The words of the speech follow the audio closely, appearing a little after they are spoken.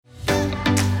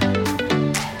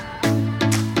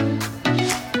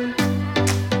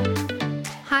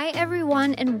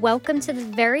and welcome to the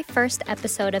very first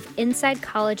episode of Inside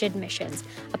College Admissions,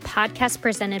 a podcast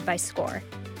presented by SCORE.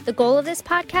 The goal of this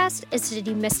podcast is to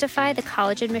demystify the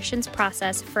college admissions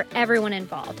process for everyone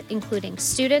involved, including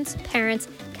students, parents,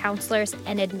 counselors,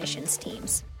 and admissions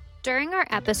teams. During our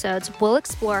episodes, we'll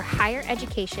explore higher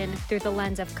education through the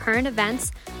lens of current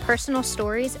events, personal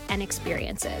stories, and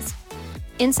experiences.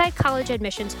 Inside College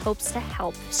Admissions hopes to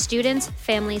help students,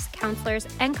 families, counselors,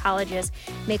 and colleges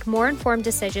make more informed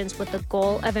decisions with the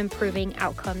goal of improving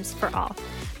outcomes for all.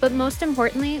 But most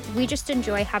importantly, we just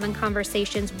enjoy having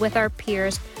conversations with our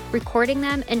peers, recording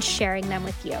them, and sharing them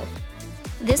with you.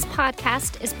 This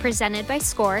podcast is presented by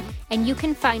SCORE, and you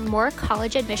can find more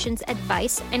college admissions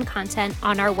advice and content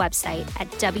on our website at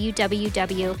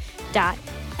www.scoir.com.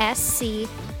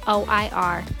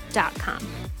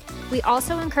 We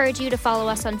also encourage you to follow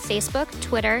us on Facebook,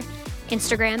 Twitter,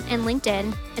 Instagram, and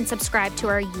LinkedIn, and subscribe to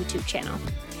our YouTube channel.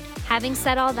 Having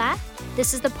said all that,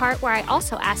 this is the part where I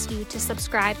also ask you to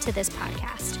subscribe to this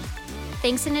podcast.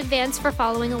 Thanks in advance for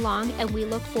following along, and we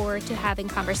look forward to having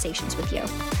conversations with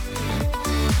you.